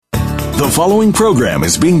The following program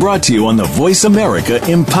is being brought to you on the Voice America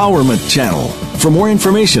Empowerment Channel. For more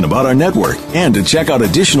information about our network and to check out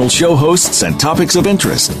additional show hosts and topics of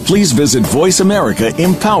interest, please visit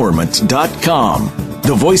voiceamericaempowerment.com.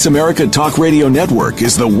 The Voice America Talk Radio Network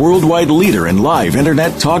is the worldwide leader in live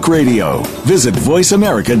Internet talk radio. Visit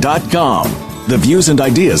voiceamerica.com. The views and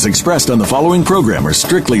ideas expressed on the following program are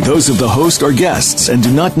strictly those of the host or guests and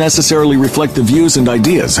do not necessarily reflect the views and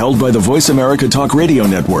ideas held by the Voice America Talk Radio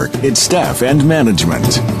Network, its staff, and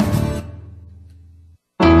management.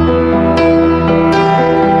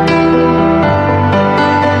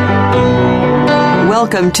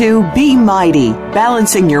 Welcome to Be Mighty,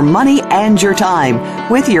 Balancing Your Money and Your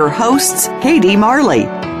Time, with your hosts, K.D. Marley.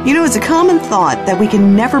 You know, it's a common thought that we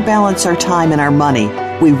can never balance our time and our money.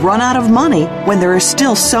 We run out of money when there are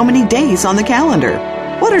still so many days on the calendar.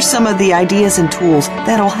 What are some of the ideas and tools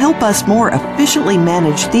that'll help us more efficiently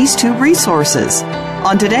manage these two resources?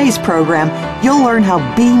 On today's program, you'll learn how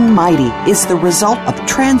being mighty is the result of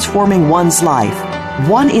transforming one's life.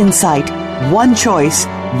 One insight, one choice,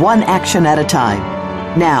 one action at a time.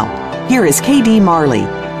 Now, here is K.D. Marley,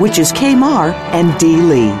 which is K-Mar and D.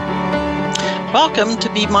 Lee. Welcome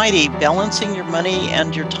to Be Mighty, Balancing Your Money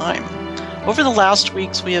and Your Time. Over the last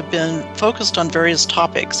weeks, we have been focused on various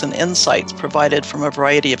topics and insights provided from a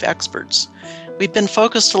variety of experts. We've been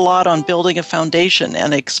focused a lot on building a foundation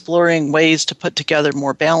and exploring ways to put together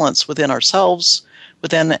more balance within ourselves,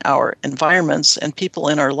 within our environments, and people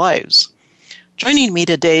in our lives. Joining me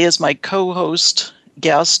today is my co-host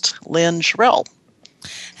guest, Lynn Sherrill.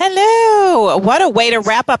 Hello! What a way to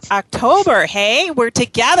wrap up October, hey? We're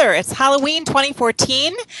together. It's Halloween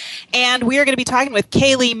 2014, and we are going to be talking with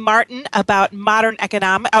Kaylee Martin about modern ethics,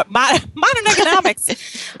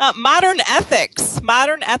 modern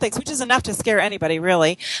ethics, which is enough to scare anybody,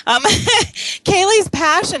 really. Kaylee's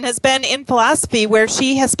passion has been in philosophy, where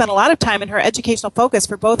she has spent a lot of time in her educational focus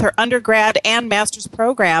for both her undergrad and master's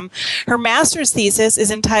program. Her master's thesis is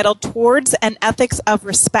entitled Towards an Ethics of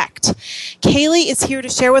Respect. Kaylee is here to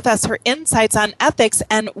share with us her insights on ethics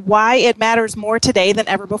and why it matters more today than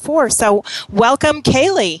ever before. So welcome,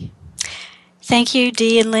 Kaylee. Thank you,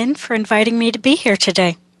 Dee and Lynn, for inviting me to be here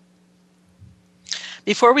today.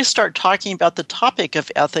 Before we start talking about the topic of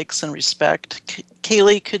ethics and respect,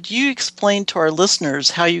 Kaylee, could you explain to our listeners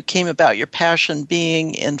how you came about your passion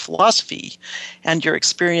being in philosophy and your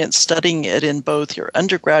experience studying it in both your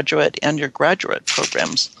undergraduate and your graduate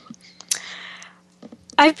programs?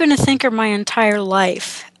 I've been a thinker my entire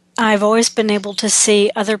life. I've always been able to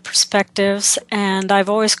see other perspectives, and I've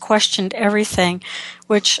always questioned everything,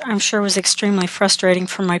 which I'm sure was extremely frustrating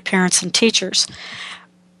for my parents and teachers.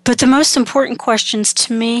 But the most important questions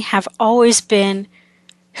to me have always been,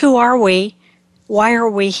 who are we? Why are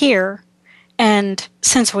we here? And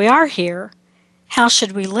since we are here, how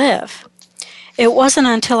should we live? It wasn't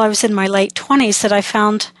until I was in my late 20s that I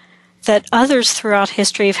found that others throughout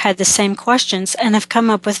history have had the same questions and have come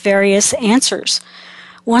up with various answers.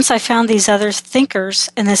 Once I found these other thinkers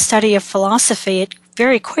in the study of philosophy, it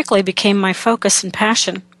very quickly became my focus and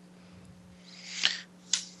passion.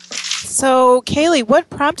 So, Kaylee,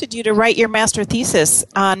 what prompted you to write your master thesis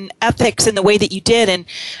on ethics in the way that you did, and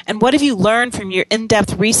what have you learned from your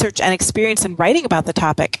in-depth research and experience in writing about the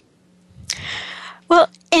topic? Well,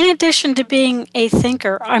 in addition to being a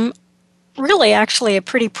thinker, I'm really actually a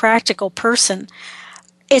pretty practical person.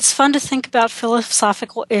 It's fun to think about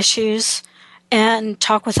philosophical issues and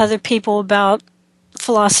talk with other people about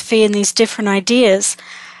philosophy and these different ideas.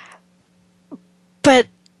 But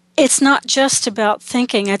it's not just about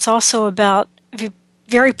thinking, it's also about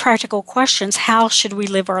very practical questions. How should we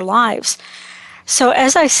live our lives? So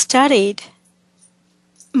as I studied,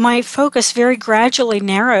 my focus very gradually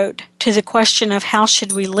narrowed to the question of how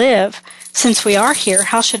should we live. Since we are here,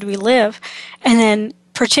 how should we live? And then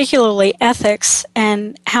particularly ethics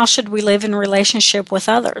and how should we live in relationship with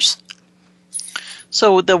others.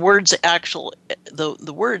 So the words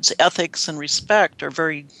the words ethics and respect are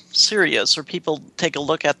very serious, or people take a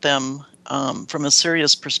look at them from a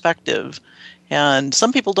serious perspective. And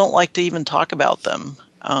some people don't like to even talk about them.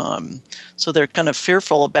 So they're kind of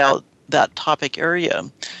fearful about that topic area.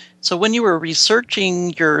 So when you were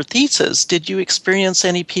researching your thesis, did you experience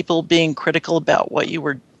any people being critical about what you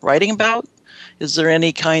were writing about? Is there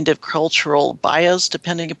any kind of cultural bias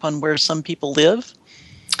depending upon where some people live?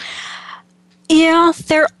 Yeah,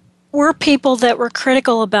 there were people that were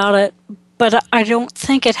critical about it, but I don't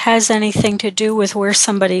think it has anything to do with where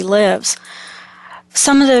somebody lives.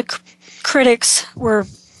 Some of the critics were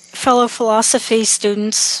fellow philosophy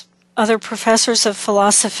students, other professors of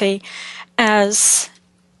philosophy, as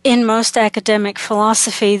in most academic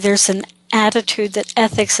philosophy, there's an attitude that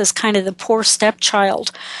ethics is kind of the poor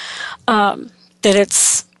stepchild, that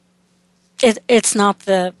it's not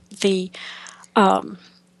the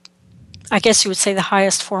I guess you would say the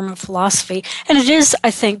highest form of philosophy. And it is,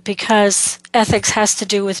 I think, because ethics has to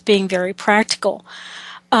do with being very practical.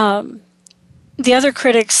 The other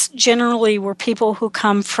critics generally were people who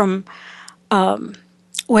come from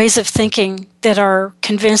ways of thinking that are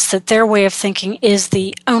convinced that their way of thinking is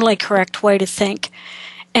the only correct way to think,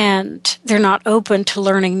 and they're not open to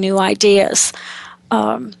learning new ideas.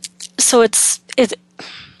 So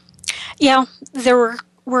there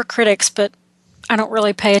were critics, but I don't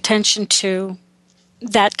really pay attention to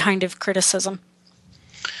that kind of criticism.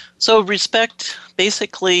 So respect,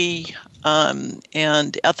 basically,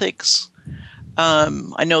 and ethics.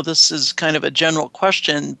 I know this is kind of a general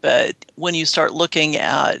question, but when you start looking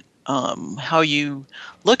at how you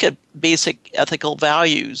look at basic ethical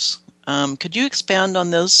values, could you expand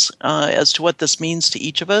on this as to what this means to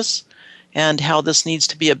each of us and how this needs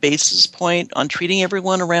to be a basis point on treating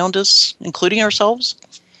everyone around us, including ourselves?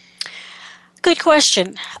 Good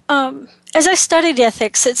question. As I studied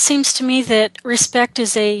ethics, it seems to me that respect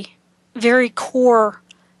is a very core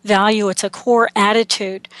value. It's a core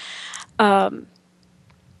attitude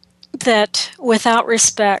that without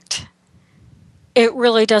respect, it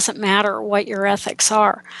really doesn't matter what your ethics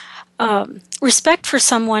are. Respect for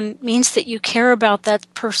someone means that you care about that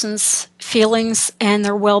person's feelings and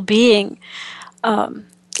their well-being.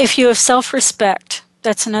 If you have self-respect,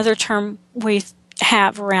 that's another term we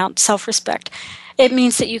have around self-respect. It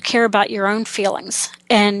means that you care about your own feelings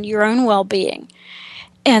and your own well-being.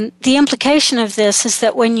 And the implication of this is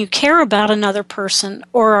that when you care about another person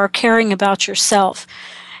or are caring about yourself,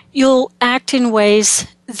 you'll act in ways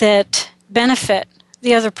that benefit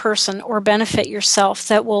the other person or benefit yourself,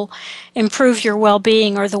 that will improve your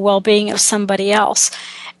well-being or the well-being of somebody else.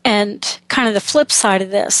 And kind of the flip side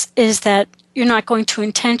of this is that you're not going to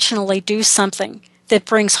intentionally do something that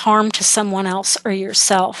brings harm to someone else or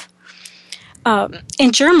yourself.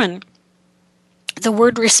 In German, the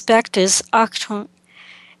word respect is Achtung,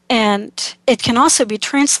 and it can also be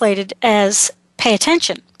translated as pay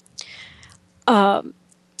attention.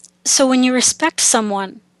 So when you respect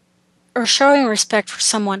someone or showing respect for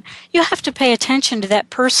someone, you have to pay attention to that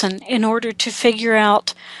person in order to figure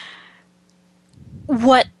out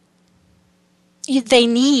what they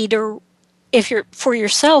need, or if you're for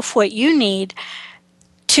yourself, what you need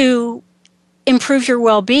to improve your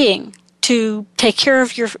well-being, to take care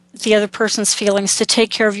of the other person's feelings, to take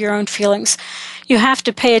care of your own feelings. You have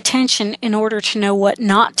to pay attention in order to know what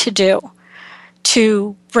not to do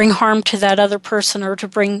to bring harm to that other person or to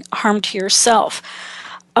bring harm to yourself.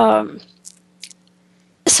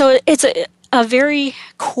 So it's a very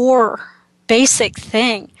core, basic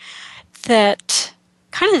thing that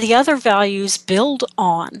kind of the other values build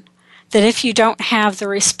on, that if you don't have the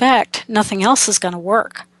respect, nothing else is going to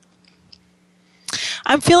work.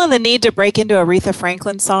 I'm feeling the need to break into Aretha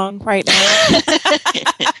Franklin song right now.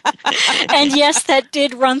 And yes, that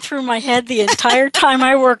did run through my head the entire time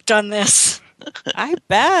I worked on this. I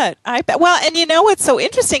bet. Well, and you know what's so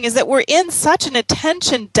interesting is that we're in such an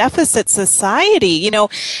attention deficit society. You know,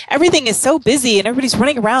 everything is so busy and everybody's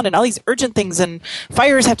running around and all these urgent things and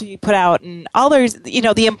fires have to be put out and all there's, you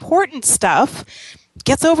know, the important stuff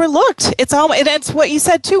gets overlooked. It's all, and it's what you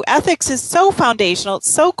said too. Ethics is so foundational.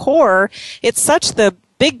 It's so core. It's such the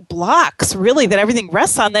big blocks, really, that everything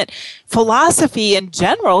rests on, that philosophy in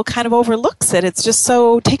general kind of overlooks it. It's just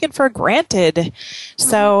so taken for granted.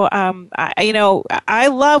 So, I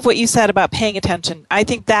love what you said about paying attention. I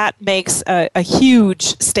think that makes a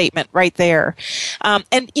huge statement right there.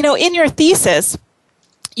 And, you know, in your thesis,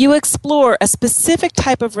 you explore a specific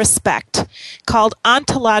type of respect called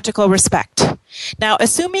ontological respect. Now,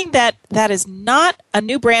 assuming that that is not a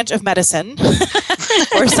new branch of medicine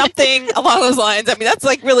or something along those lines, I mean, that's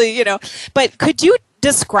like really, you know, but could you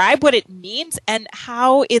describe what it means and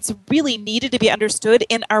how it's really needed to be understood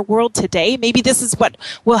in our world today? Maybe this is what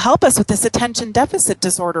will help us with this attention deficit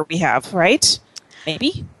disorder we have, right?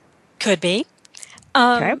 Maybe? Could be.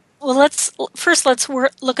 Okay. Well, let's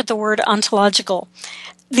look at the word ontological.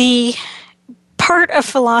 The part of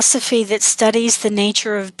philosophy that studies the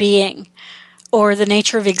nature of being or the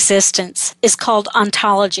nature of existence is called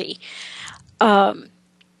ontology. A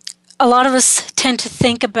lot of us tend to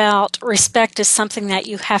think about respect as something that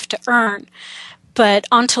you have to earn, but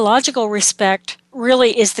ontological respect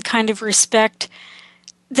really is the kind of respect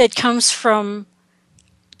that comes from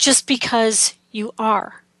just because you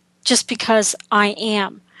are, just because I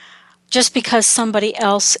am, just because somebody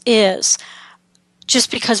else is, just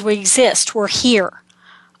because we exist, we're here.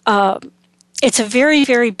 It's a very,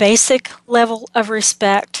 very basic level of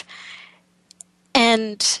respect.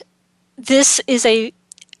 And this is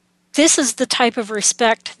the type of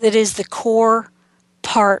respect that is the core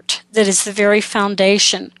part, that is the very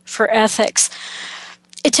foundation for ethics.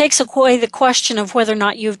 It takes away the question of whether or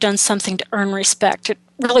not you've done something to earn respect. It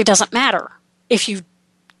really doesn't matter if you've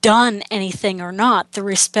done anything or not. The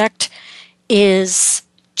respect is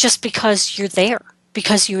just because you're there,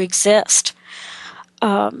 because you exist.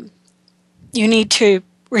 You need to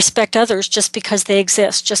respect others just because they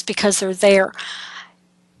exist, just because they're there.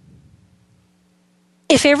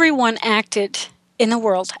 If everyone in the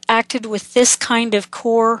world acted with this kind of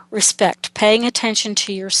core respect, paying attention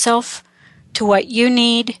to yourself, to what you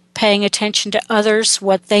need, paying attention to others,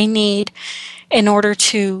 what they need, in order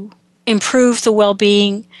to improve the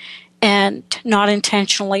well-being and not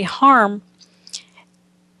intentionally harm,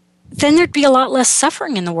 then there'd be a lot less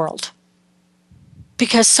suffering in the world.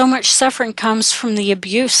 Because so much suffering comes from the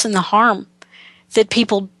abuse and the harm that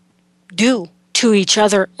people do to each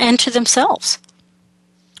other and to themselves.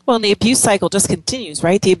 Well, and the abuse cycle just continues,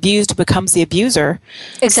 right? The abused becomes the abuser.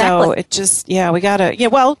 Exactly. So it just, we gotta,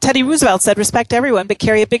 well, Teddy Roosevelt said, respect everyone, but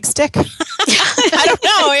carry a big stick. I don't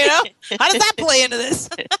know, How does that play into this?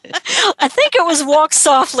 I think it was walk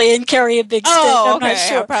softly and carry a big stick. Oh, I'm not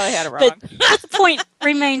sure. I probably had it wrong. But the point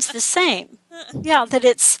remains the same. Yeah, that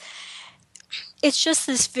it's just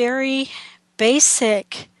this very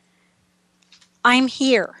basic, I'm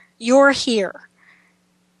here, you're here.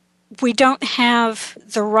 We don't have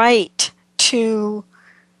the right to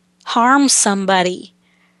harm somebody.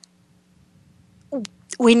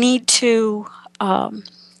 We need to, how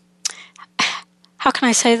can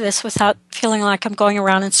I say this without feeling like I'm going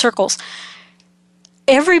around in circles?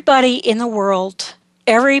 Everybody in the world,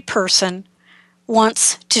 every person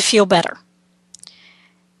wants to feel better.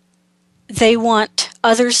 They want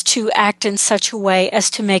others to act in such a way as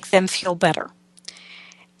to make them feel better.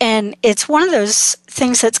 And it's one of those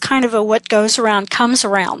things that's kind of a what goes around comes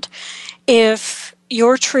around. If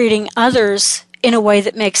you're treating others in a way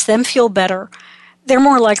that makes them feel better, they're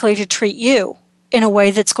more likely to treat you in a way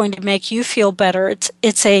that's going to make you feel better.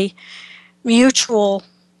 It's a mutual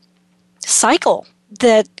cycle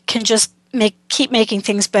that can just keep making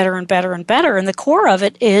things better and better and better. And the core of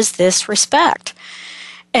it is this respect.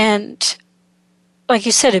 And like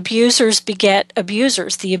you said, abusers beget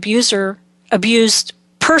abusers. The abused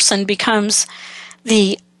person becomes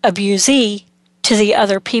the abusee to the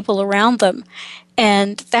other people around them.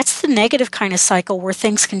 And that's the negative kind of cycle where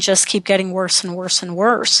things can just keep getting worse and worse and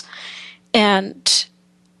worse. And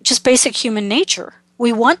just basic human nature.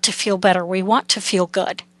 We want to feel better. We want to feel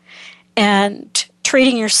good. And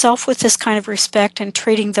treating yourself with this kind of respect and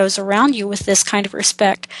treating those around you with this kind of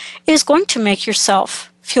respect is going to make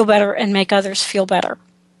yourself feel better and make others feel better.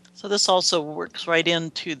 So this also works right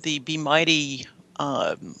into the Be Mighty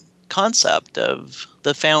concept of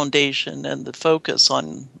the foundation and the focus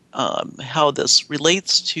on how this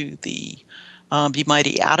relates to the Be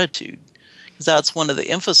Mighty attitude. Because that's one of the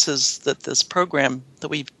emphasis that this program that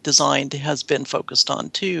we've designed has been focused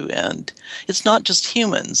on too. And it's not just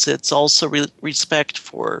humans, it's also respect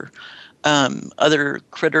for other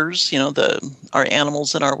critters, our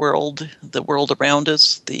animals in our world, the world around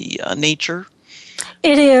us, the nature.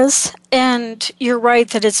 It is, and you're right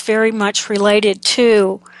that it's very much related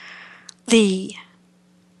to the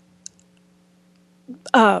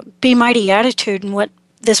Be Mighty attitude and what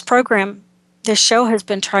this show has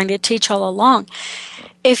been trying to teach all along.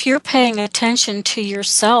 If you're paying attention to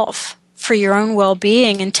yourself for your own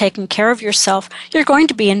well-being and taking care of yourself, you're going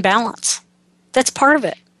to be in balance. That's part of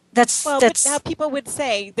it. That's but now people would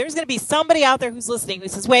say, there's going to be somebody out there who's listening who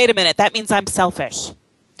says, wait a minute, that means I'm selfish.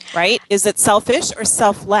 Right? Is it selfish or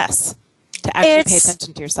selfless to actually pay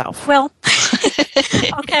attention to yourself? Well,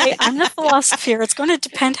 okay, I'm the philosopher here. It's going to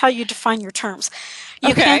depend how you define your terms.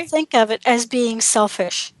 You can't think of it as being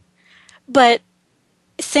selfish. But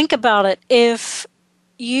think about it. If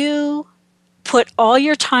you put all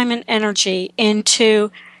your time and energy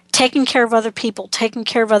into taking care of other people,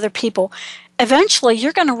 eventually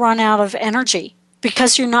you're going to run out of energy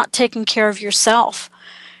because you're not taking care of yourself.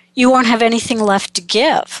 You won't have anything left to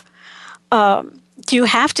give. You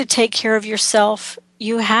have to take care of yourself.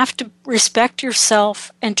 You have to respect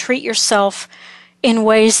yourself and treat yourself in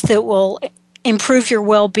ways that will improve your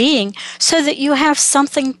well-being so that you have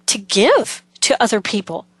something to give to other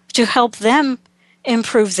people, to help them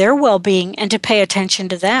improve their well-being and to pay attention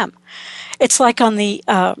to them. It's like on the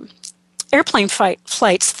airplane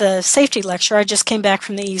flights, the safety lecture. I just came back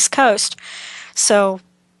from the East Coast. So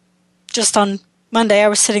just on Monday, I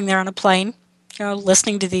was sitting there on a plane,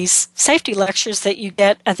 listening to these safety lectures that you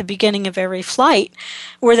get at the beginning of every flight,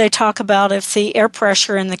 where they talk about if the air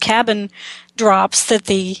pressure in the cabin drops, that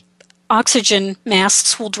the oxygen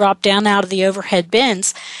masks will drop down out of the overhead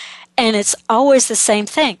bins. And it's always the same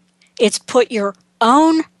thing. It's put your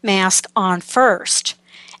own mask on first,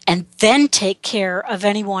 and then take care of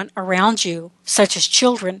anyone around you, such as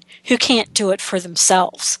children, who can't do it for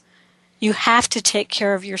themselves. You have to take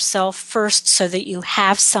care of yourself first so that you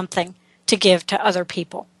have something to give to other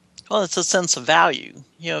people. Well, it's a sense of value.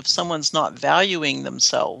 If someone's not valuing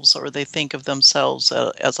themselves, or they think of themselves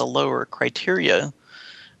as a lower criteria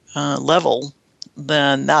level,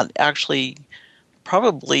 then that actually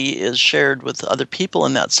probably is shared with other people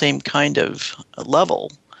in that same kind of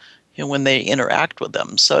level, when they interact with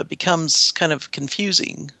them. So it becomes kind of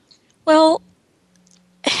confusing. Well,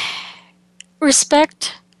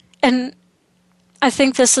 respect, and I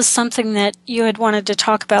think this is something that you had wanted to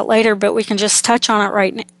talk about later, but we can just touch on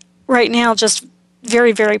it right now, just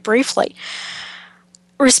very, very briefly.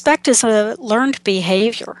 Respect is a learned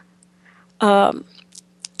behavior.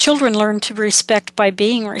 Children learn to respect by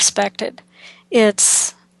being respected.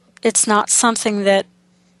 It's not something that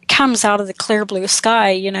comes out of the clear blue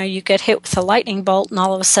sky. You get hit with a lightning bolt and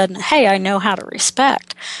all of a sudden, hey, I know how to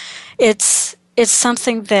respect. It's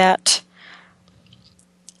something that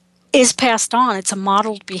is passed on. It's a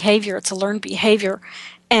modeled behavior. It's a learned behavior.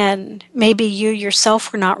 And maybe you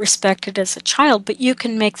yourself were not respected as a child, but you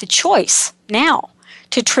can make the choice now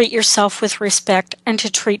to treat yourself with respect and to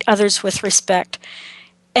treat others with respect.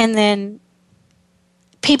 And then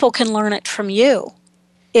people can learn it from you.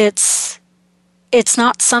 It's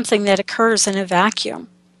not something that occurs in a vacuum.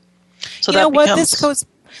 So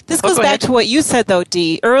this goes back to what you said, though,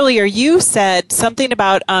 Dee. Earlier, you said something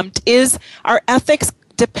about is our ethics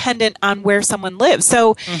dependent on where someone lives?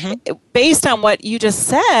 So based on what you just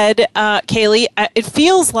said, Kaylee, it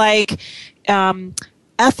feels like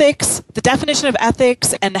ethics, the definition of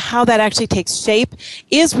ethics and how that actually takes shape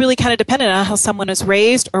is really kind of dependent on how someone is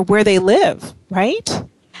raised or where they live, right?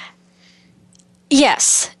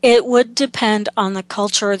 Yes, it would depend on the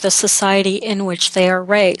culture or the society in which they are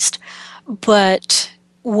raised. But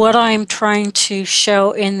what I'm trying to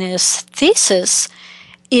show in this thesis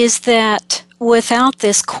is that without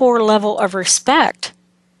this core level of respect,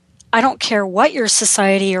 I don't care what your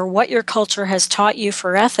society or what your culture has taught you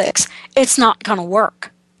for ethics, it's not going to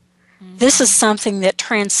work. This is something that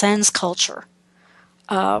transcends culture.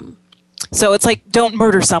 So it's like, don't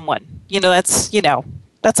murder someone. That's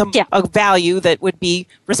a value that would be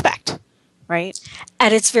respect, right?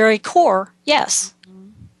 At its very core, yes.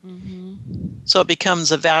 So it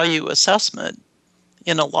becomes a value assessment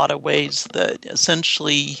in a lot of ways that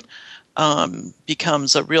essentially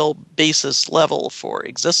becomes a real basis level for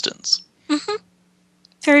existence.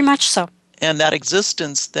 Very much so. And that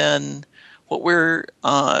existence then, what we're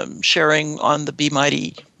sharing on the Be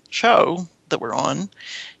Mighty show that we're on,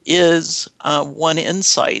 is one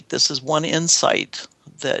insight. This is one insight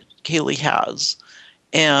that Kaylee has.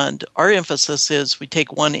 And our emphasis is we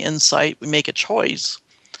take one insight, we make a choice,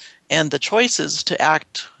 and the choice is to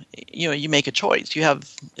act. You make a choice.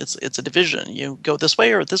 It's a division. You go this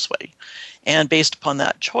way or this way. And based upon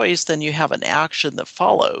that choice, then you have an action that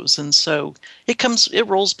follows. And so it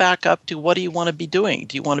rolls back up to, what do you want to be doing?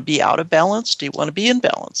 Do you want to be out of balance? Do you want to be in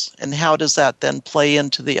balance? And how does that then play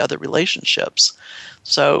into the other relationships?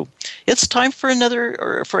 So it's time for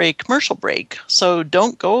a commercial break. So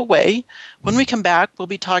don't go away. When we come back, we'll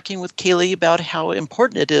be talking with Kaylee about how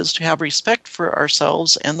important it is to have respect for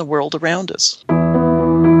ourselves and the world around us.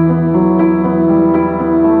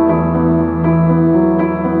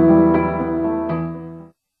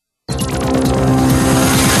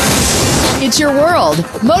 It's your world.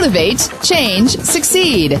 Motivate, change,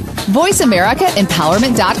 succeed.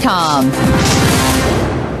 VoiceAmericaEmpowerment.com.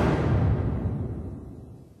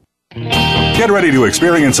 Get ready to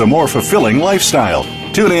experience a more fulfilling lifestyle.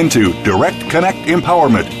 Tune in to Direct Connect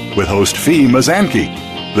Empowerment with host Fee Mazanke.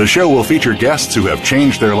 The show will feature guests who have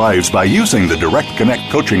changed their lives by using the Direct Connect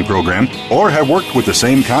coaching program or have worked with the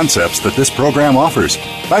same concepts that this program offers.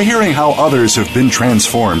 By hearing how others have been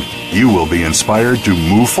transformed, you will be inspired to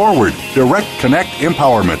move forward. Direct Connect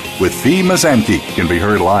Empowerment with Fee Mazanke can be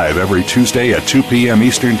heard live every Tuesday at 2 p.m.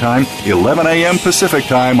 Eastern Time, 11 a.m. Pacific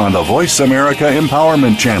Time on the Voice America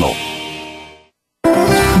Empowerment Channel.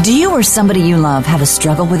 Do you or somebody you love have a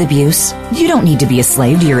struggle with abuse? You don't need to be a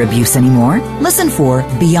slave to your abuse anymore. Listen for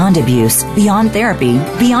Beyond Abuse, Beyond Therapy,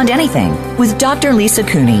 Beyond Anything with Dr. Lisa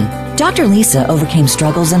Cooney. Dr. Lisa overcame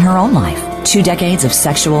struggles in her own life. 2 decades of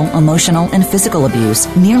sexual, emotional, and physical abuse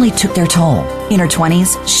nearly took their toll. In her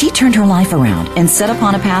 20s, she turned her life around and set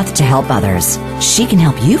upon a path to help others. She can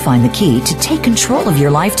help you find the key to take control of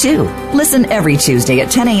your life, too. Listen every Tuesday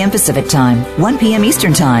at 10 a.m. Pacific Time, 1 p.m.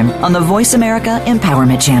 Eastern Time on the Voice America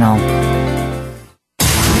Empowerment Channel.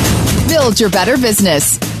 Build your better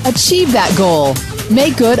business. Achieve that goal.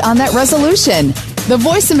 Make good on that resolution. The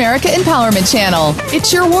Voice America Empowerment Channel.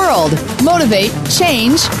 It's your world. Motivate,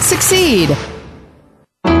 change, succeed.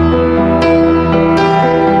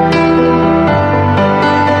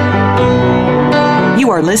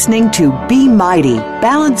 You are listening to Be Mighty,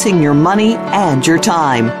 Balancing Your Money and Your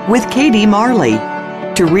Time with Katie Marley.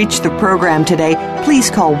 To reach the program today,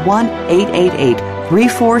 please call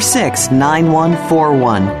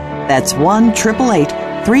 1-888-346-9141. That's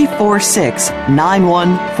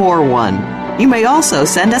 1-888-346-9141. You may also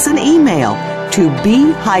send us an email to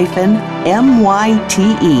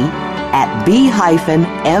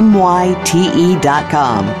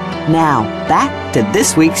b-myte@b-myte.com. Now, back to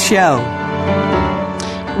this week's show.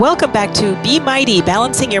 Welcome back to Be Mighty,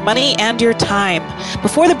 Balancing Your Money and Your Time.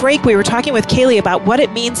 Before the break, we were talking with Kaylee about what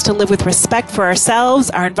it means to live with respect for ourselves,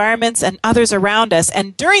 our environments, and others around us.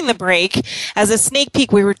 And during the break, as a sneak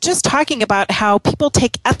peek, we were just talking about how people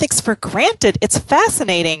take ethics for granted. It's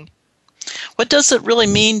fascinating. What does it really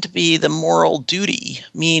mean to be the moral duty,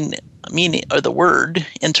 meaning or the word,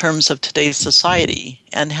 in terms of today's society?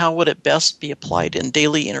 And how would it best be applied in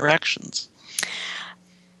daily interactions?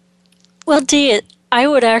 Well, Dee, I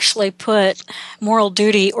would actually put moral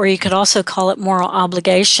duty, or you could also call it moral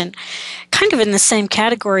obligation, kind of in the same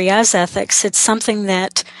category as ethics. It's something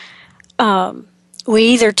that we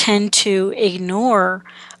either tend to ignore,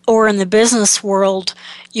 or in the business world,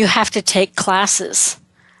 you have to take classes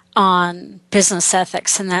on business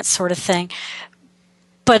ethics and that sort of thing.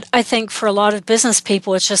 But I think for a lot of business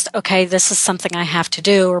people, it's just, okay, this is something I have to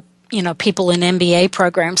do, or, people in MBA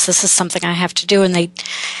programs, this is something I have to do, and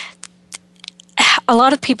a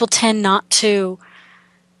lot of people tend not to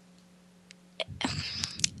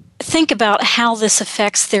think about how this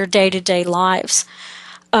affects their day-to-day lives.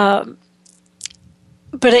 But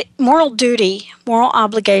moral duty, moral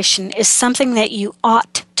obligation is something that you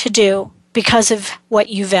ought to do because of what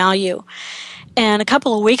you value. And a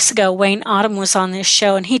couple of weeks ago, Wayne Autumn was on this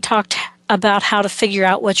show, and he talked about how to figure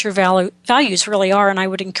out what your values really are. And I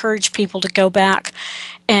would encourage people to go back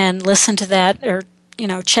and listen to that, or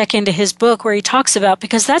check into his book where he talks about,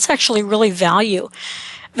 because that's actually really valuable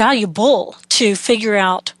to figure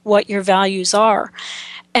out what your values are.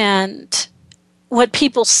 And what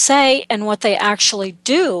people say and what they actually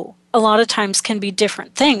do a lot of times can be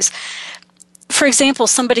different things. For example,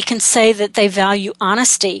 somebody can say that they value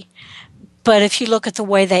honesty, but if you look at the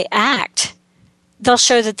way they act, they'll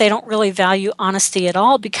show that they don't really value honesty at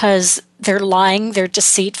all, because they're lying, they're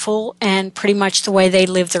deceitful, and pretty much the way they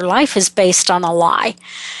live their life is based on a lie.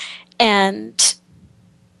 And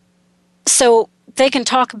so they can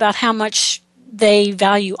talk about how much they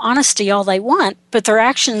value honesty all they want, but their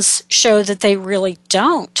actions show that they really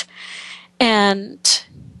don't. And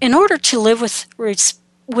in order to live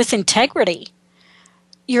with integrity,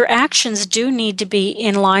 your actions do need to be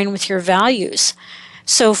in line with your values.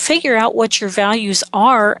 So figure out what your values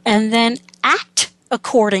are and then act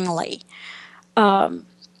accordingly.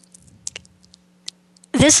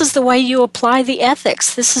 This is the way you apply the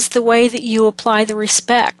ethics. This is the way that you apply the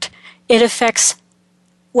respect. It affects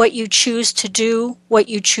what you choose to do, what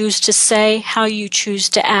you choose to say, how you choose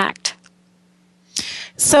to act.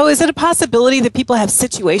 So is it a possibility that people have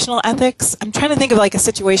situational ethics? I'm trying to think of like a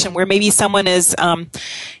situation where maybe someone is, let's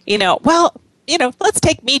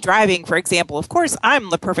take me driving, for example. Of course,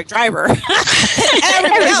 I'm the perfect driver.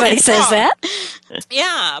 Everybody says that.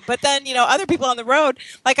 Yeah, but then, other people on the road,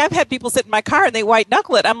 like I've had people sit in my car and they white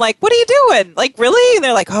knuckle it. I'm like, what are you doing? Like, really? And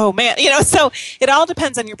they're like, oh man, so it all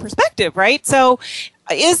depends on your perspective, right? So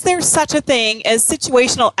is there such a thing as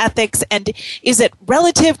situational ethics, and is it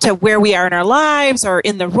relative to where we are in our lives or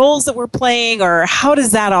in the roles that we're playing, or how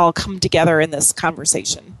does that all come together in this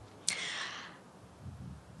conversation?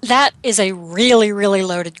 That is a really, really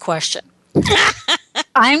loaded question.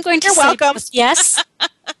 I'm going to You're say welcome. both yes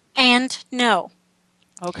and no.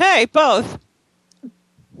 Okay, both.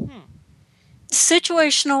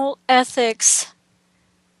 Situational ethics.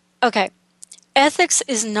 Okay. Ethics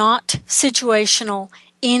is not situational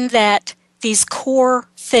in that these core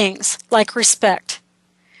things like respect,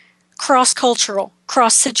 cross-cultural,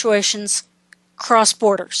 cross-situations,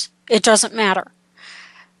 cross-borders, it doesn't matter.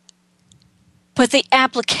 But the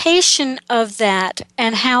application of that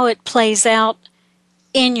and how it plays out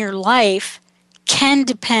in your life can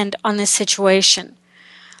depend on the situation.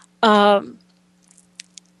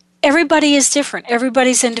 Everybody is different.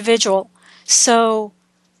 Everybody's individual. So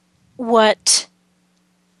what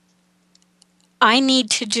I need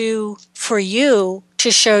to do for you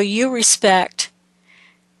to show you respect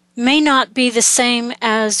may not be the same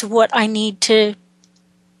as what I need to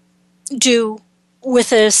do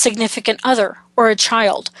with a significant other or a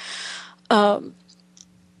child. And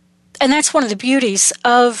that's one of the beauties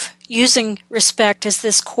of using respect as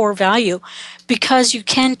this core value, because you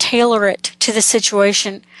can tailor it to the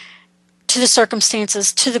situation, to the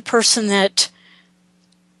circumstances, to the person that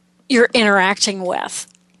you're interacting with.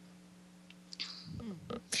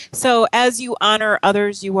 So as you honor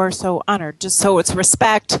others, you are so honored. Just so it's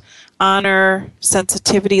respect, honor,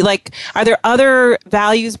 sensitivity. Like, are there other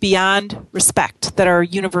values beyond respect that are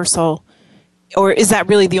universal, or is that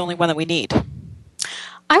really the only one that we need?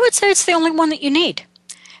 I would say it's the only one that you need,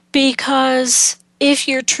 because if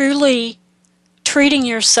you're truly treating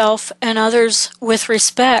yourself and others with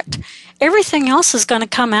respect, everything else is going to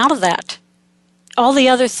come out of that. All the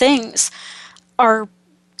other things are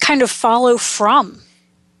kind of follow from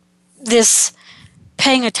this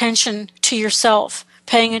paying attention to yourself,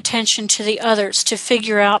 paying attention to the others, to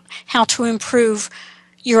figure out how to improve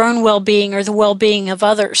your own well-being or the well-being of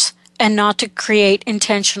others, and not to create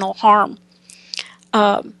intentional harm.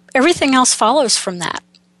 Everything else follows from that.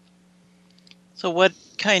 So what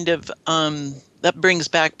kind of, that brings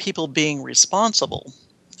back people being responsible,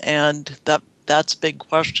 and that's a big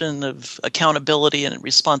question of accountability and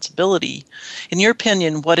responsibility. In your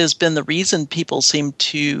opinion, what has been the reason people seem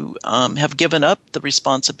to have given up the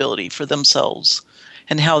responsibility for themselves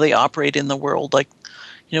and how they operate in the world? Like,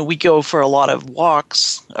 we go for a lot of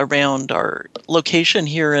walks around our location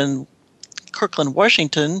here in Kirkland,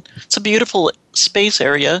 Washington. It's a beautiful space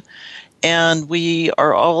area, and we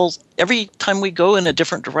are all, every time we go in a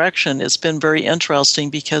different direction, it's been very interesting,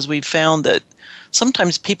 because we've found that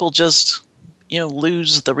sometimes people just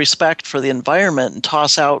lose the respect for the environment and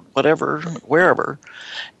toss out whatever, wherever,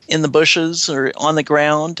 in the bushes or on the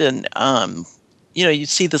ground. And, you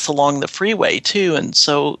see this along the freeway too. And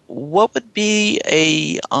so what would be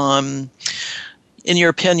in your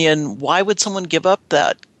opinion, why would someone give up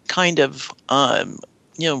that kind of,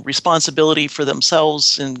 responsibility for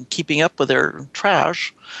themselves in keeping up with their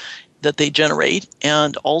trash that they generate?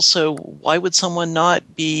 And also, why would someone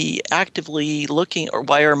not be actively looking, or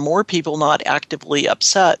why are more people not actively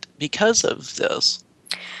upset because of this?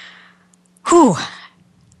 Whew.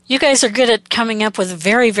 You guys are good at coming up with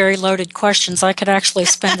very, very loaded questions. I could actually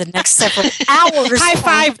spend the next several hours High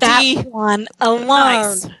five, on that Dee. one alone.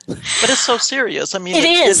 Nice. But it's so serious. I mean, It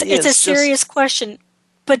is. It's a serious question.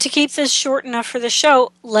 But to keep this short enough for the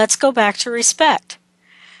show, let's go back to respect.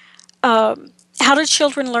 How do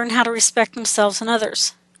children learn how to respect themselves and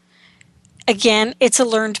others? Again, it's a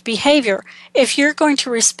learned behavior. If you're going to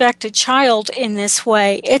respect a child in this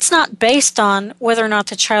way, it's not based on whether or not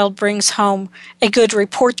the child brings home a good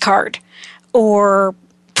report card or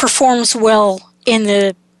performs well in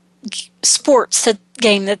the sports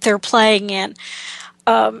game that they're playing in.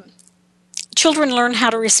 Children learn how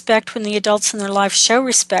to respect when the adults in their life show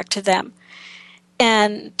respect to them.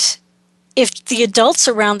 And if the adults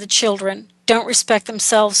around the children don't respect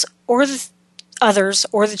themselves or the others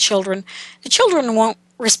or the children won't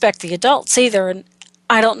respect the adults either. And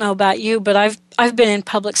I don't know about you, but I've been in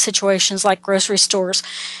public situations like grocery stores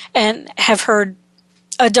and have heard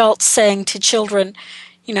adults saying to children,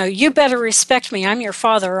 you better respect me. I'm your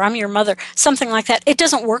father, or I'm your mother, something like that. It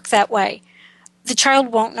doesn't work that way. The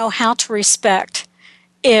child won't know how to respect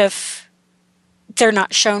if they're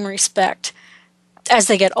not shown respect. As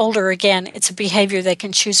they get older, again, it's a behavior they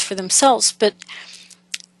can choose for themselves. But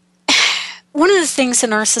one of the things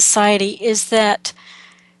in our society is that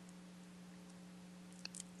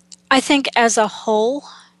I think as a whole,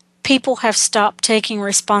 people have stopped taking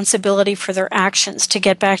responsibility for their actions. To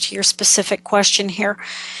get back to your specific question here.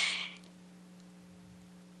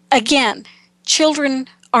 Again, children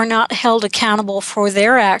are not held accountable for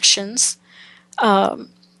their actions.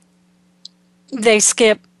 They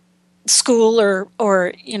skip school or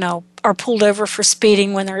are pulled over for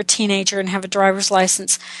speeding when they're a teenager and have a driver's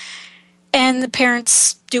license. And the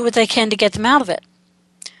parents do what they can to get them out of it.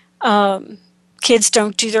 Kids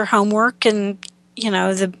don't do their homework, and,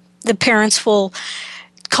 the parents will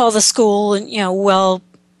call the school and,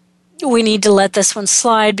 we need to let this one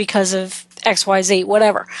slide because of XYZ,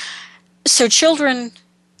 whatever. So children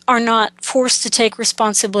are not forced to take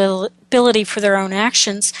responsibility for their own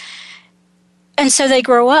actions. And so they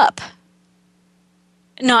grow up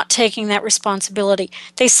not taking that responsibility.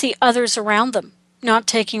 They see others around them not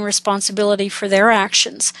taking responsibility for their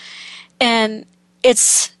actions. And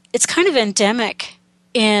it's it's kind of endemic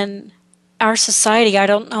in our society. I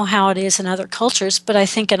don't know how it is in other cultures, but I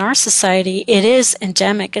think in our society it is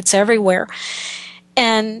endemic. It's everywhere.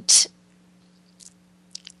 And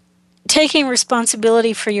taking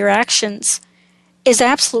responsibility for your actions is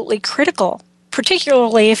absolutely critical,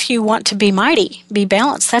 particularly if you want to be mighty, be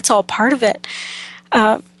balanced. That's all part of it.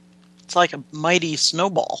 It's like a mighty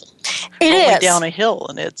snowball It rolling is. down a hill,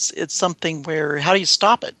 and it's something where, how do you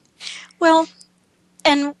stop it? Well,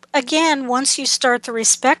 and again, once you start the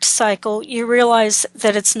respect cycle, you realize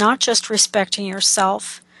that it's not just respecting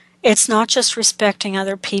yourself. It's not just respecting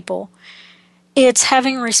other people. It's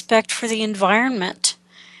having respect for the environment.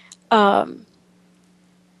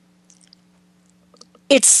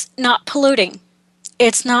 It's not polluting.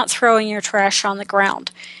 It's not throwing your trash on the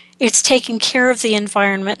ground. It's taking care of the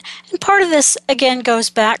environment. And part of this, again, goes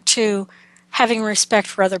back to having respect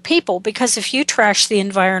for other people, because if you trash the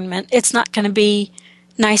environment, it's not going to be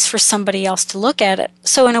nice for somebody else to look at it.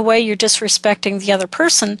 So in a way, you're disrespecting the other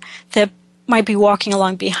person that might be walking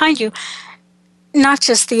along behind you, not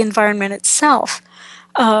just the environment itself.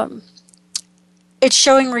 It's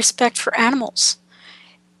showing respect for animals.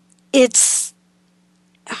 It's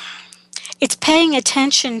paying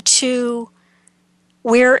attention to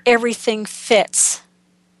where everything fits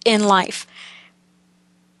in life.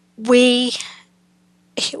 We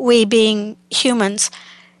being humans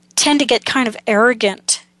tend to get kind of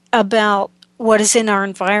arrogant about what is in our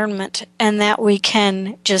environment, and that we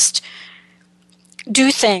can just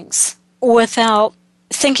do things without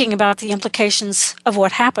thinking about the implications of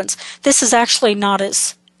what happens. This is actually not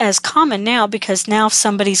as common now, because now if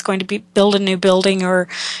somebody's going to build a new building or,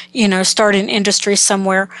 start an industry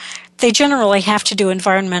somewhere, they generally have to do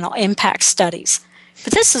environmental impact studies.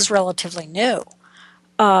 But this is relatively new.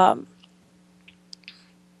 But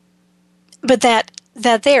that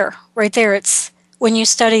right there, it's when you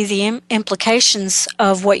study the implications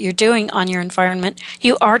of what you're doing on your environment,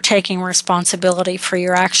 you are taking responsibility for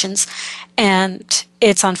your actions. And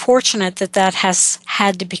it's unfortunate that has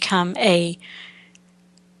had to become a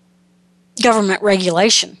government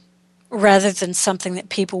regulation rather than something that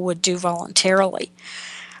people would do voluntarily.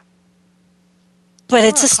 But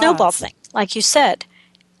it's a snowball thing, like you said.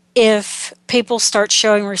 If people start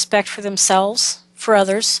showing respect for themselves, for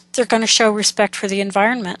others, they're going to show respect for the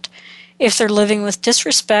environment. If they're living with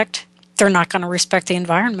disrespect, they're not going to respect the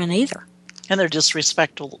environment either. And they're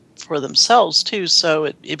disrespectful for themselves, too. So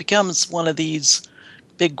it becomes one of these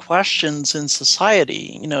big questions in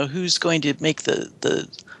society. Who's going to make the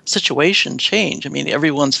situation change? I mean,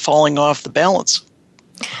 everyone's falling off the balance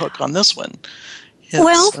hook on this one.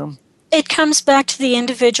 It comes back to the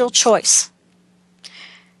individual choice.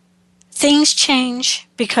 Things change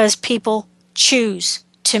because people choose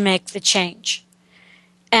to make the change.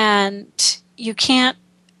 And you can't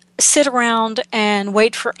sit around and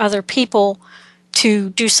wait for other people to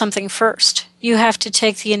do something first. You have to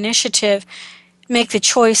take the initiative, make the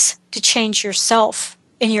choice to change yourself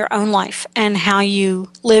in your own life and how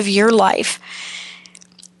you live your life.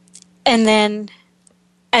 And then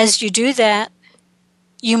as you do that,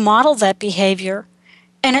 you model that behavior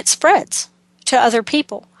and it spreads to other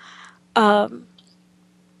people.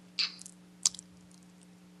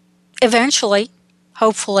 Eventually,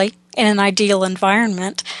 hopefully, in an ideal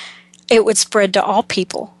environment, it would spread to all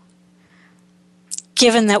people.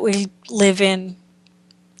 Given that we live in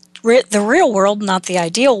the real world, not the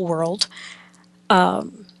ideal world,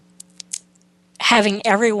 having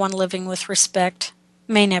everyone living with respect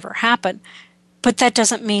may never happen. But that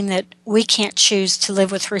doesn't mean that we can't choose to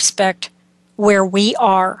live with respect where we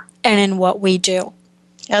are and in what we do.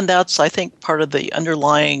 And that's, I think, part of the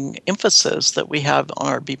underlying emphasis that we have on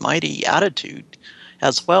our Be Mighty attitude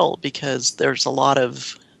as well, because there's a lot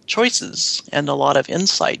of choices and a lot of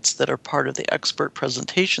insights that are part of the expert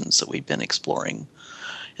presentations that we've been exploring.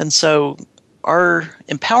 And so our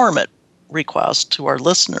empowerment request to our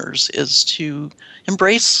listeners is to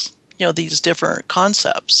embrace, these different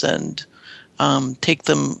concepts and take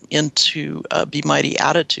them into a Be Mighty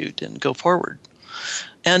attitude and go forward.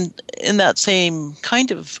 And in that same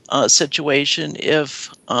kind of situation,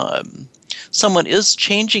 if someone is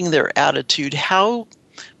changing their attitude, how,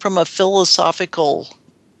 from a philosophical,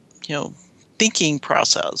 thinking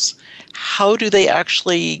process, how do they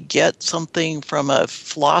actually get something from a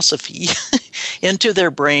philosophy into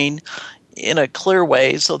their brain in a clear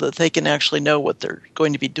way so that they can actually know what they're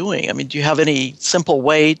going to be doing? I mean, do you have any simple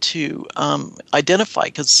way to identify?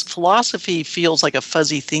 Because philosophy feels like a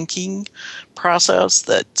fuzzy thinking process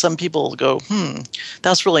that some people go,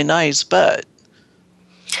 that's really nice, but...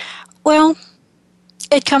 Well,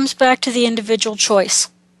 it comes back to the individual choice.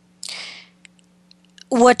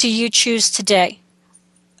 What do you choose today?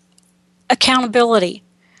 Accountability.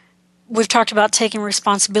 We've talked about taking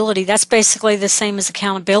responsibility. That's basically the same as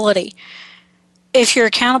accountability. If you're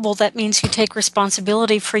accountable, that means you take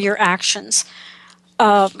responsibility for your actions.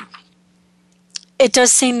 It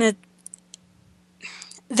does seem that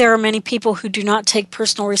there are many people who do not take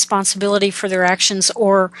personal responsibility for their actions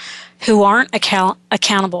or who aren't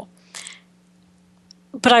accountable.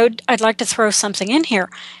 But I'd like to throw something in here.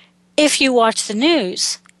 If you watch the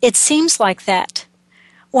news, it seems like that.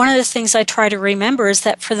 One of the things I try to remember is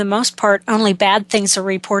that for the most part, only bad things are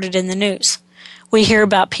reported in the news. We hear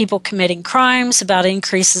about people committing crimes, about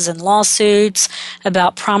increases in lawsuits,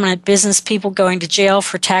 about prominent business people going to jail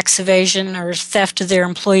for tax evasion or theft of their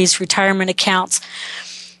employees' retirement accounts.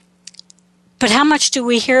 But how much do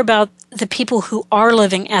we hear about the people who are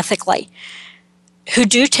living ethically, who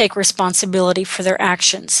do take responsibility for their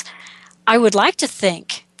actions? I would like to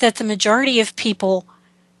think that the majority of people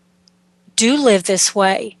do live this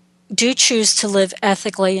way, do choose to live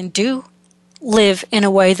ethically, and do live in a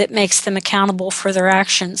way that makes them accountable for their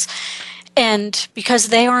actions. And because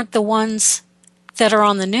they aren't the ones that are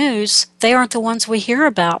on the news, they aren't the ones we hear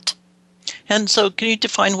about. And so can you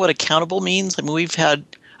define what accountable means? I mean, we've had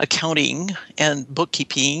accounting and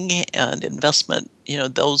bookkeeping and investment,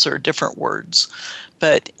 those are different words.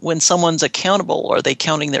 But when someone's accountable, are they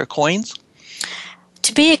counting their coins?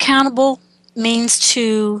 To be accountable means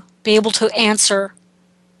to be able to answer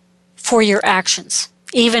for your actions,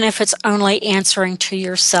 even if it's only answering to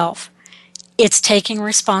yourself. It's taking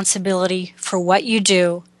responsibility for what you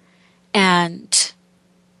do and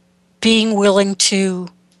being willing to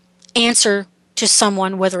answer to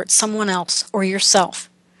someone, whether it's someone else or yourself,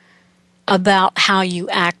 about how you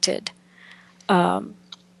acted.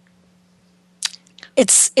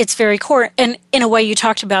 It's very core. And in a way, you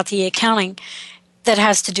talked about the accounting that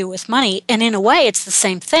has to do with money. And in a way, it's the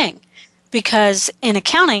same thing. Because in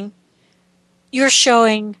accounting, you're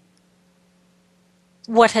showing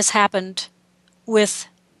what has happened with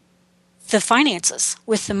the finances,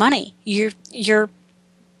 with the money. You're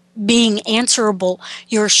being answerable.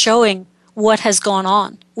 You're showing what has gone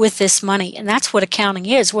on with this money. And that's what accounting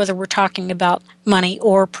is, whether we're talking about money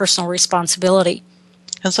or personal responsibility.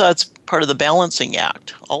 And so that's part of the balancing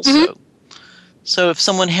act also. Mm-hmm. So if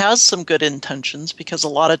someone has some good intentions, because a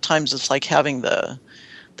lot of times it's like having the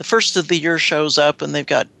first of the year shows up and they've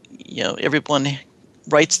got, everyone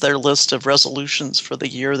writes their list of resolutions for the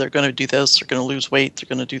year. They're going to do this, they're going to lose weight, they're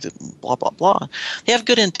going to do the blah, blah, blah. They have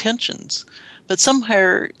good intentions. But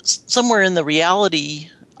somewhere in the reality,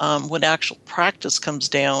 when actual practice comes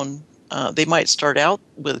down, they might start out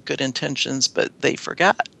with good intentions, but they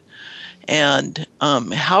forgot. And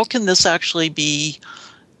how can this actually be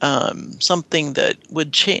something that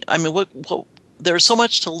would change? I mean, what there's so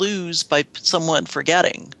much to lose by someone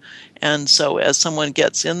forgetting. And so as someone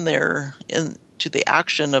gets in there into the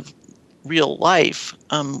action of real life,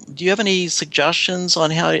 do you have any suggestions on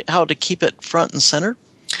how to keep it front and center?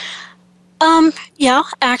 Yeah,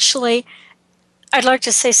 actually, I'd like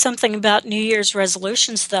to say something about New Year's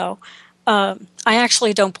resolutions, though. I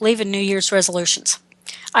actually don't believe in New Year's resolutions.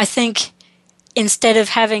 I think instead of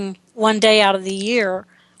having one day out of the year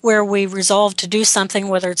where we resolve to do something,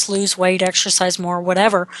 whether it's lose weight, exercise more,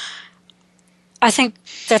 whatever, I think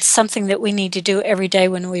that's something that we need to do every day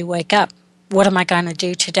when we wake up. What am I going to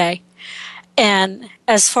do today? And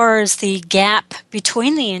as far as the gap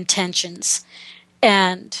between the intentions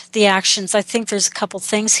and the actions, I think there's a couple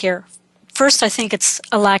things here. First, I think it's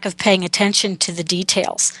a lack of paying attention to the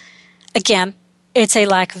details. Again, it's a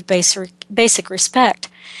lack of basic respect.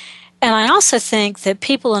 And I also think that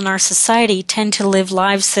people in our society tend to live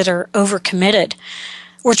lives that are overcommitted.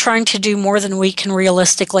 We're trying to do more than we can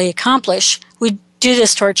realistically accomplish. We do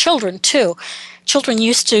this to our children, too. Children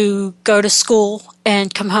used to go to school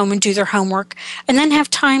and come home and do their homework and then have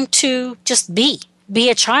time to just be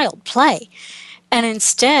a child, play. And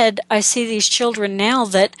instead, I see these children now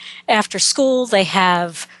that after school they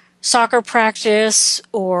have soccer practice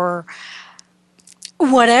or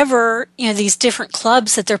whatever, these different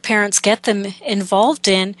clubs that their parents get them involved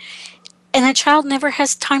in, and the child never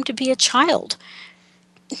has time to be a child.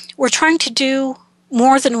 We're trying to do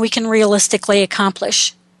more than we can realistically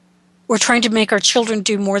accomplish. We're trying to make our children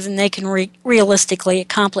do more than they can realistically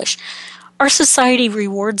accomplish. Our society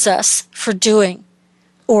rewards us for doing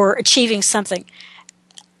or achieving something.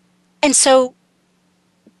 And so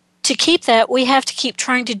to keep that, we have to keep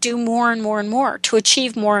trying to do more and more and more, to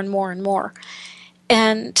achieve more and more and more.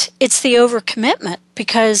 And it's the overcommitment,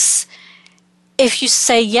 because if you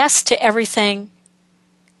say yes to everything,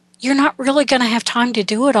 you're not really going to have time to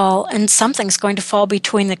do it all, and something's going to fall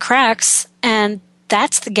between the cracks, and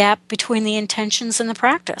that's the gap between the intentions and the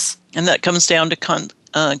practice. And that comes down to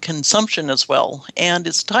consumption as well. And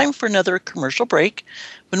it's time for another commercial break.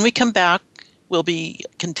 When we come back, we'll be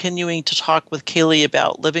continuing to talk with Kaylee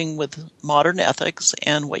about living with modern ethics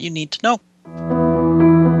and what you need to know.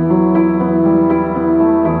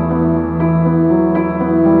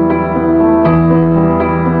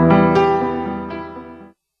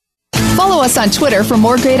 Follow us on Twitter for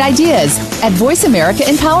more great ideas at Voice America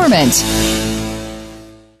Empowerment.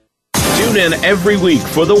 Tune in every week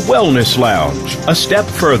for the Wellness Lounge, A Step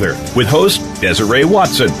Further, with host Desiree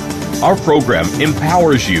Watson. Our program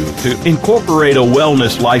empowers you to incorporate a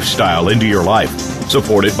wellness lifestyle into your life,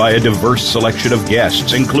 supported by a diverse selection of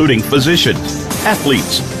guests, including physicians,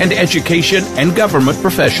 athletes, and education and government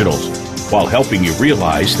professionals, while helping you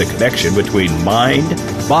realize the connection between mind,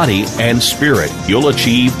 body, and spirit. You'll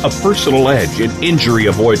achieve a personal edge in injury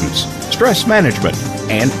avoidance, stress management,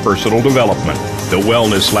 and personal development. The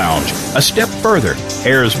Wellness Lounge, A Step Further,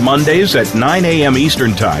 airs Mondays at 9 a.m.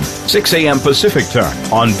 Eastern Time, 6 a.m. Pacific Time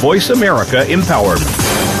on Voice America Empowerment.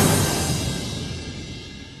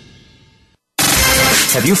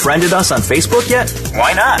 Have you friended us on Facebook yet?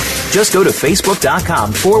 Why not? Just go to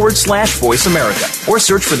facebook.com/Voice America or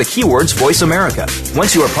search for the keywords Voice America.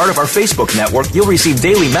 Once you are part of our Facebook network, you'll receive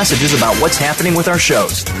daily messages about what's happening with our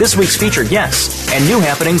shows, this week's featured guests, and new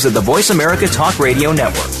happenings of the Voice America Talk Radio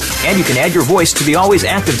Network. And you can add your voice to the always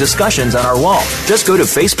active discussions on our wall. Just go to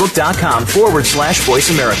facebook.com/Voice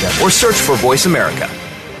America or search for Voice America.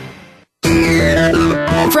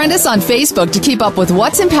 Friend us on Facebook to keep up with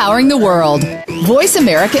what's empowering the world. Voice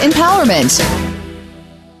America Empowerment.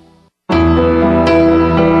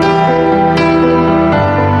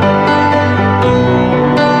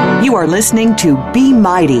 You are listening to Be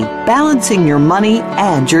Mighty, Balancing Your Money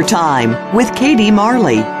and Your Time with Katie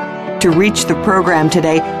Marley. To reach the program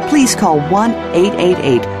today, please call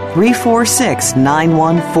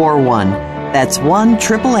 1-888-346-9141. That's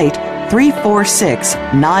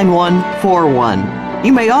 1-888-346-9141.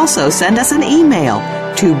 You may also send us an email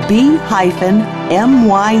to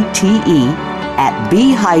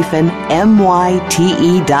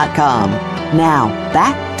b-myte@b-myte.com. Now,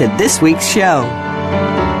 back to this week's show.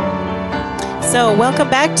 So welcome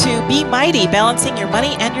back to Be Mighty, Balancing Your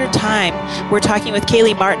Money and Your Time. We're talking with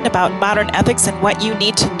Kaylee Martin about modern ethics and what you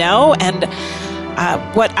need to know. And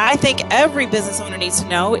what I think every business owner needs to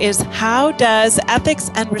know is, how does ethics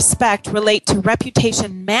and respect relate to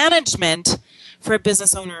reputation management for a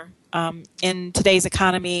business owner in today's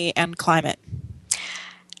economy and climate?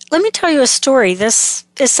 Let me tell you a story. This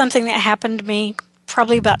is something that happened to me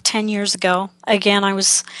probably about 10 years ago. Again, I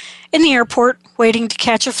was in the airport waiting to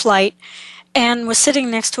catch a flight and was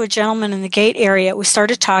sitting next to a gentleman in the gate area. We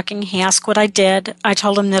started talking. He asked what I did. I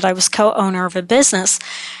told him that I was co-owner of a business.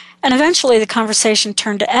 And eventually the conversation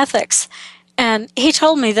turned to ethics. And he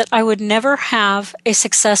told me that I would never have a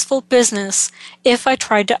successful business if I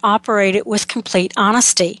tried to operate it with complete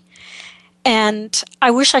honesty. And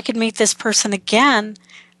I wish I could meet this person again,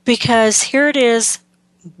 because here it is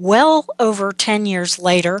well over 10 years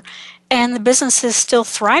later, and the business is still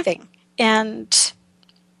thriving and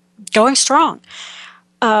going strong.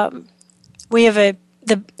 We have the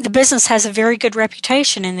business has a very good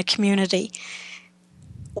reputation in the community.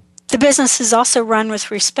 The business is also run with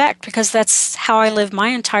respect, because that's how I live my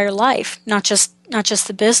entire life, not just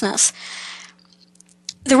the business.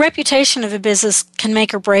 The reputation of a business can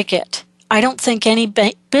make or break it. I don't think any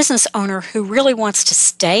business owner who really wants to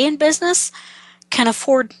stay in business can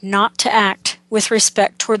afford not to act with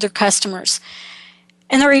respect toward their customers.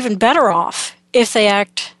 And they're even better off if they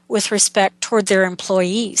act with respect toward their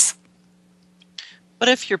employees. But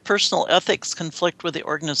if your personal ethics conflict with the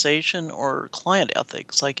organization or client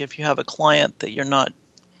ethics, like if you have a client that you're not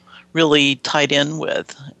really tied in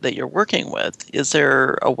with, that you're working with, is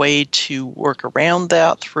there a way to work around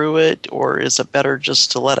that through it, or is it better just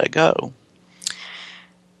to let it go?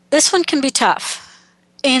 This one can be tough.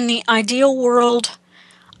 In the ideal world,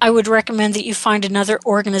 I would recommend that you find another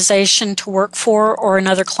organization to work for or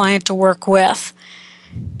another client to work with.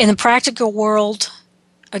 In the practical world,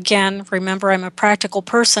 again, remember I'm a practical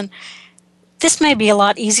person, this may be a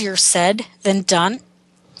lot easier said than done.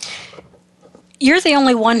 You're the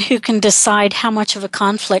only one who can decide how much of a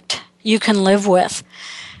conflict you can live with.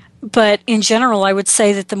 But in general, I would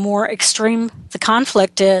say that the more extreme the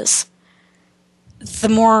conflict is, the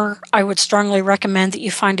more I would strongly recommend that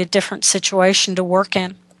you find a different situation to work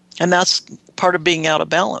in. And that's part of being out of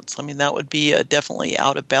balance. I mean, that would be a definitely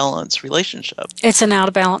out of balance relationship. It's an out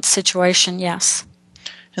of balance situation, yes.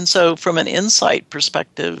 And so from an insight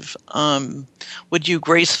perspective, would you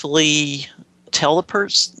gracefully tell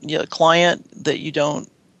the client that you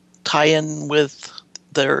don't tie in with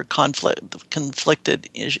their conflicted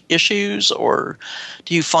issues, or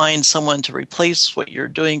do you find someone to replace what you're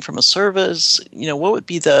doing from a service? What would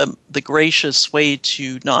be the gracious way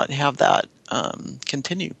to not have that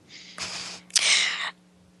continue?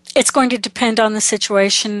 It's going to depend on the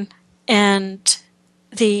situation and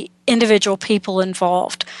the individual people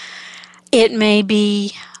involved. It may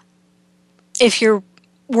be, if you're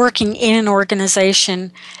working in an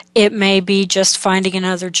organization, it may be just finding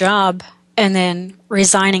another job and then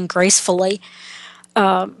resigning gracefully.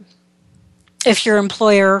 If your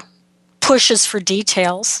employer pushes for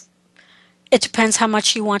details, it depends how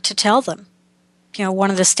much you want to tell them.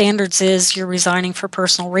 One of the standards is you're resigning for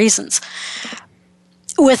personal reasons.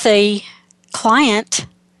 With a client,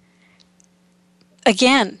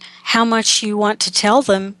 again, how much you want to tell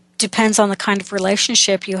them depends on the kind of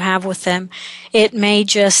relationship you have with them. It may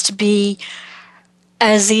just be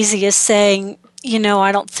as easy as saying,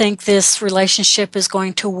 I don't think this relationship is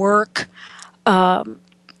going to work. Here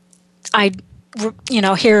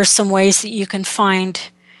are some ways that you can find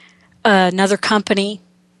another company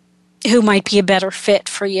who might be a better fit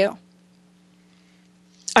for you.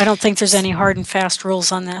 I don't think there's any hard and fast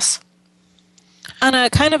rules on this. On a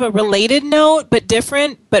kind of a related note, but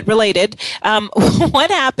different, but related, what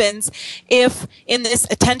happens if in this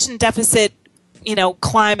attention deficit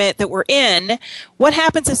climate that we're in, what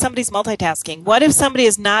happens if somebody's multitasking? What if somebody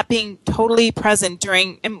is not being totally present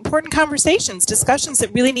during important conversations, discussions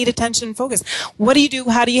that really need attention and focus? What do you do?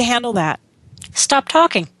 How do you handle that? Stop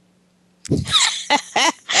talking.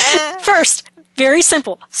 First, very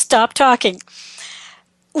simple, stop talking.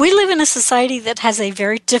 We live in a society that has a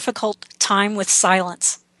very difficult time with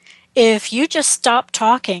silence. If you just stop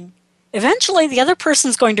talking, eventually the other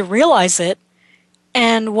person's going to realize it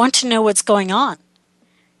and want to know what's going on.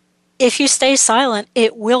 If you stay silent,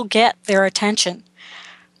 it will get their attention.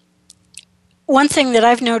 One thing that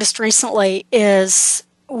I've noticed recently is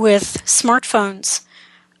with smartphones,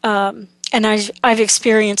 and I've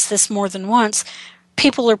experienced this more than once,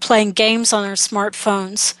 people are playing games on their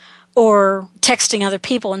smartphones or texting other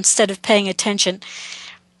people instead of paying attention.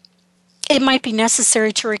 It might be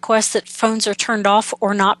necessary to request that phones are turned off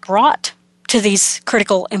or not brought to these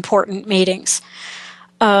critical, important meetings.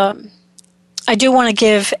 I do want to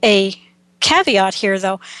give a caveat here,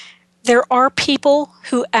 though. There are people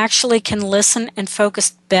who actually can listen and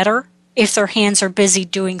focus better if their hands are busy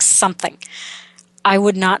doing something. I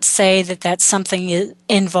would not say that that something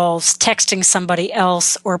involves texting somebody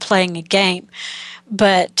else or playing a game,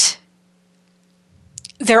 but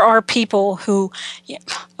there are people who,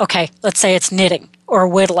 okay, let's say it's knitting or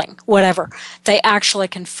whittling, whatever. They actually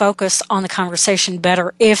can focus on the conversation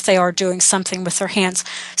better if they are doing something with their hands.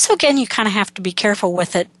 So again, you kind of have to be careful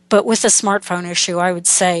with it. But with the smartphone issue, I would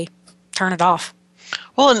say turn it off.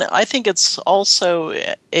 Well, and I think it's also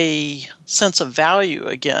a sense of value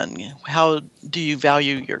again. How do you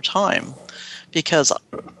value your time? Because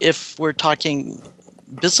if we're talking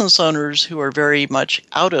business owners who are very much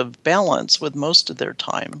out of balance with most of their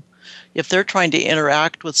time, if they're trying to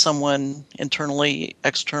interact with someone internally,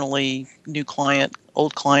 externally, new client,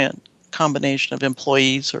 old client, combination of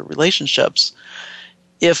employees or relationships,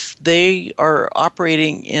 if they are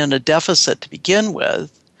operating in a deficit to begin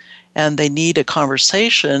with, and they need a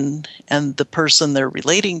conversation, and the person they're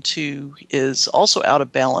relating to is also out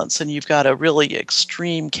of balance, and you've got a really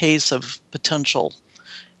extreme case of potential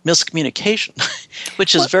miscommunication,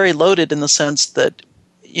 which is very loaded in the sense that,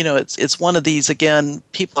 it's one of these, again,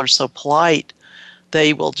 people are so polite,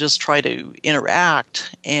 they will just try to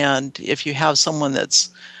interact, and if you have someone that's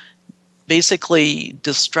basically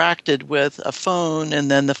distracted with a phone, and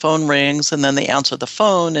then the phone rings, and then they answer the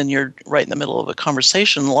phone, and you're right in the middle of a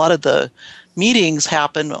conversation. A lot of the meetings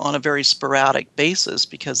happen on a very sporadic basis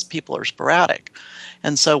because people are sporadic.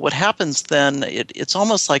 And so what happens then, it's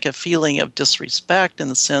almost like a feeling of disrespect in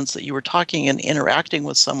the sense that you were talking and interacting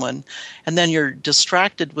with someone, and then you're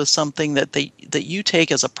distracted with something that you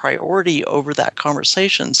take as a priority over that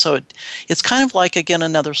conversation. So it's kind of like, again,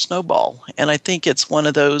 another snowball. And I think it's one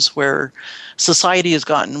of those where society has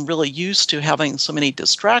gotten really used to having so many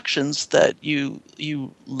distractions that you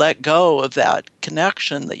let go of that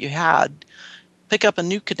connection that you had, pick up a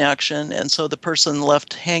new connection, and so the person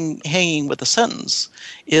left hanging with a sentence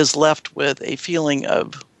is left with a feeling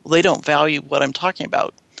of they don't value what I'm talking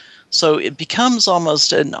about. So it becomes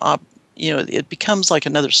almost it becomes like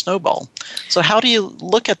another snowball. So how do you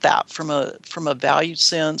look at that from a value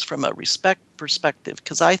sense, from a respect perspective?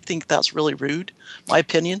 Because I think that's really rude, my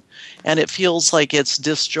opinion, and it feels like it's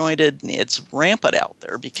disjointed and it's rampant out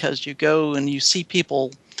there because you go and you see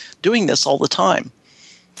people doing this all the time?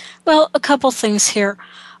 Well, a couple things here.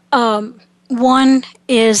 One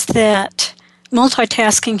is that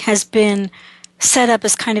multitasking has been set up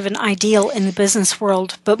as kind of an ideal in the business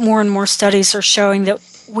world, but more and more studies are showing that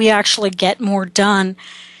we actually get more done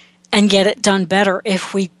and get it done better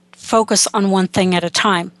if we focus on one thing at a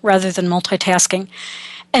time rather than multitasking.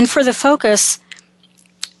 And for the focus,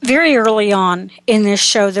 very early on in this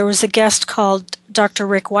show, there was a guest called Dr.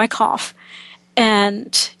 Rick Wyckoff.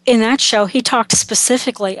 And in that show, he talked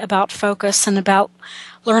specifically about focus and about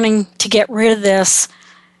learning to get rid of this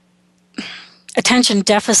attention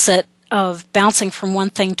deficit of bouncing from one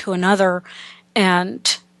thing to another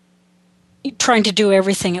and trying to do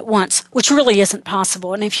everything at once, which really isn't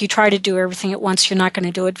possible. And if you try to do everything at once, you're not going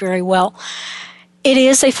to do it very well. It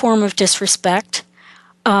is a form of disrespect,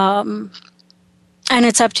 and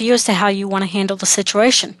it's up to you as to how you want to handle the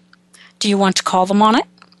situation. Do you want to call them on it?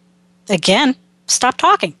 Again, stop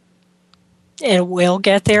talking. It will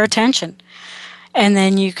get their attention. And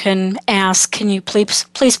then you can ask, can you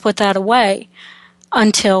please put that away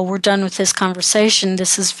until we're done with this conversation?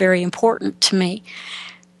 This is very important to me.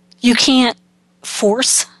 You can't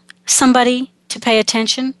force somebody to pay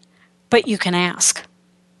attention, but you can ask.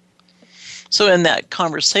 So in that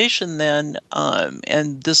conversation then,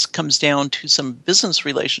 and this comes down to some business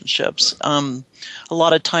relationships, a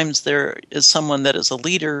lot of times there is someone that is a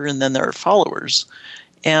leader and then there are followers.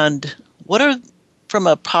 And what are, from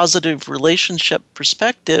a positive relationship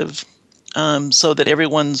perspective, so that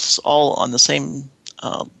everyone's all on the same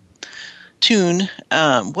tune,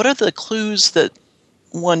 what are the clues that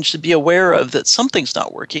one should be aware of that something's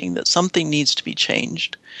not working, that something needs to be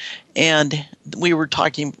changed? And we were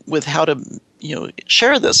talking with how to,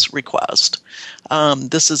 share this request.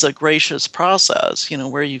 This is a gracious process,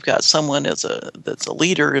 where you've got someone that's a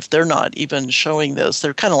leader. If they're not even showing this,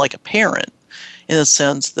 they're kind of like a parent in the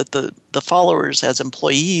sense that the followers as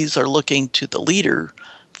employees are looking to the leader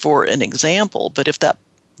for an example. But if that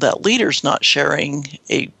leader's not sharing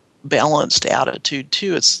a balanced attitude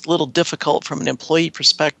too, it's a little difficult from an employee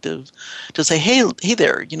perspective to say, hey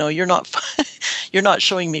there, you're not you're not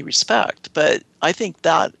showing me respect. But I think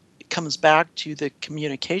that comes back to the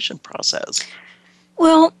communication process.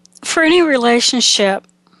 Well, for any relationship,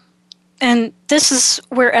 and this is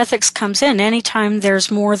where ethics comes in, anytime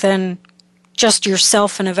there's more than just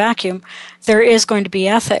yourself in a vacuum, there is going to be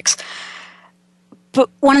ethics. But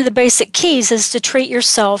one of the basic keys is to treat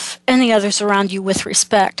yourself and the others around you with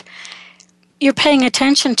respect. You're paying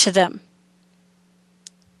attention to them,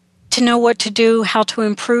 to know what to do, how to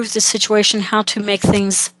improve the situation, how to make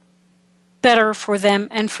things better for them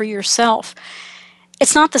and for yourself.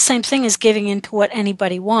 It's not the same thing as giving in to what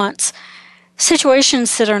anybody wants.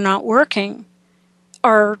 Situations that are not working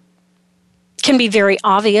can be very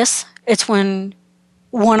obvious. It's when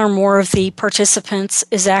one or more of the participants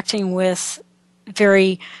is acting with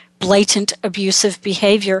very blatant abusive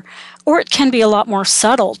behavior, or it can be a lot more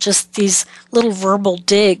subtle, just these little verbal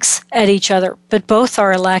digs at each other, but both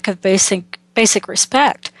are a lack of basic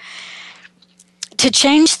respect. To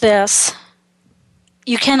change this,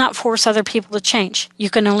 you cannot force other people to change. You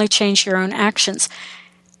can only change your own actions.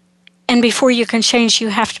 And before you can change, you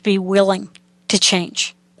have to be willing to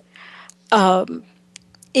change.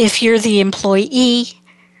 If you're the employee,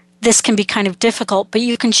 this can be kind of difficult, but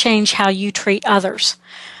you can change how you treat others.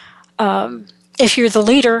 If you're the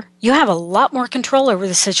leader, you have a lot more control over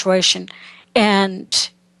the situation, and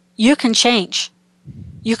you can change.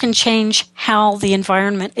 You can change how the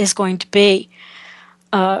environment is going to be.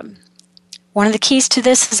 One of the keys to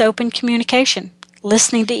this is open communication,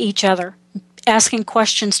 listening to each other, asking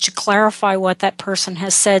questions to clarify what that person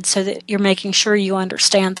has said so that you're making sure you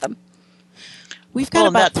understand them. We've got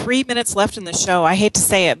about 3 minutes left in the show. I hate to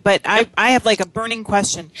say it, but I have like a burning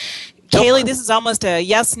question. Kaylee, this is almost a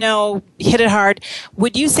yes, no, hit it hard.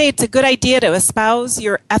 Would you say it's a good idea to espouse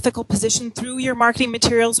your ethical position through your marketing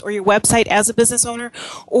materials or your website as a business owner,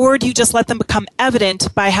 or do you just let them become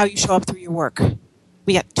evident by how you show up through your work?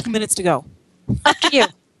 We got 2 minutes to go. Up to you.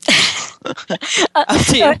 Up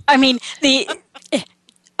to you. I mean,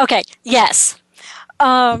 okay, yes.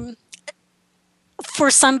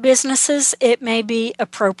 For some businesses, it may be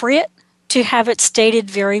appropriate to have it stated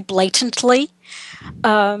very blatantly.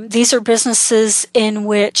 These are businesses in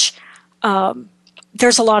which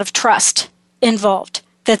there's a lot of trust involved,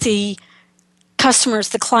 that the customers,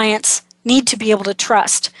 the clients, need to be able to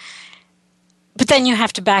trust. But then you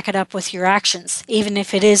have to back it up with your actions, even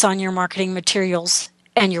if it is on your marketing materials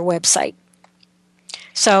and your website.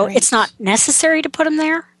 So It's not necessary to put them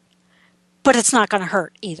there, but it's not going to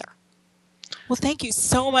hurt either. Well, thank you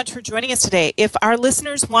so much for joining us today. If our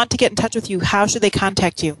listeners want to get in touch with you, how should they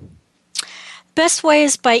contact you? Best way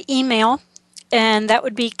is by email, and that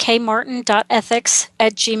would be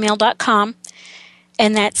kmartin.ethics@gmail.com,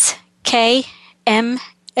 and that's KM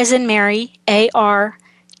as in Mary, AR,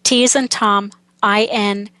 T as in Tom,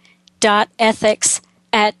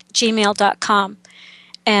 IN.ethics@gmail.com.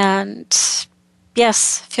 And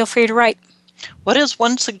yes, feel free to write. What is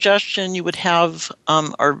one suggestion you would have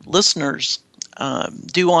our listeners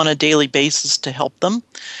do on a daily basis to help them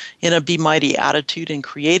in a Be Mighty attitude in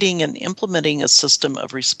creating and implementing a system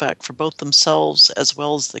of respect for both themselves as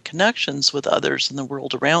well as the connections with others in the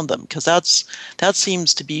world around them? Because that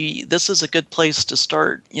seems to be, this is a good place to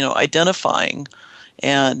start, identifying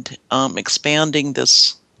and expanding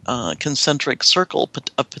this concentric circle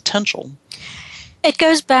of potential. It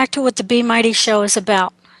goes back to what the Be Mighty show is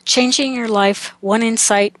about. Changing your life, one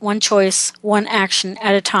insight, one choice, one action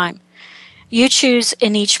at a time. You choose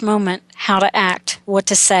in each moment how to act, what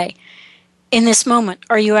to say. In this moment,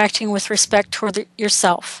 are you acting with respect toward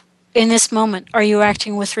yourself? In this moment, are you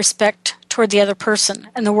acting with respect toward the other person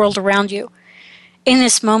and the world around you? In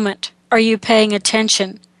this moment, are you paying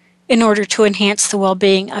attention in order to enhance the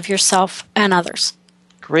well-being of yourself and others?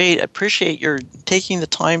 Great. I appreciate your taking the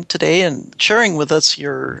time today and sharing with us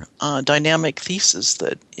your dynamic thesis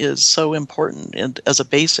that is so important as a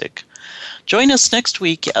basic. Join us next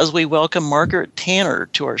week as we welcome Margaret Tanner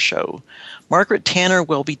to our show. Margaret Tanner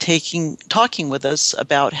will be talking with us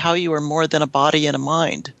about how you are more than a body and a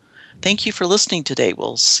mind. Thank you for listening today.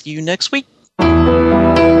 We'll see you next week.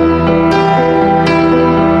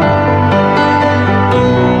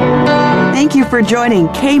 Thank you for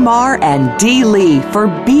joining K-Mar and Dee Lee for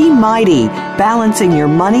Be Mighty, balancing your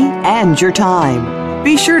money and your time.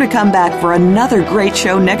 Be sure to come back for another great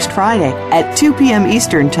show next Friday at 2 p.m.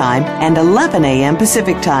 Eastern Time and 11 a.m.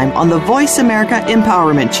 Pacific Time on the Voice America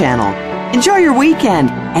Empowerment Channel. Enjoy your weekend,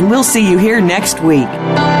 and we'll see you here next week.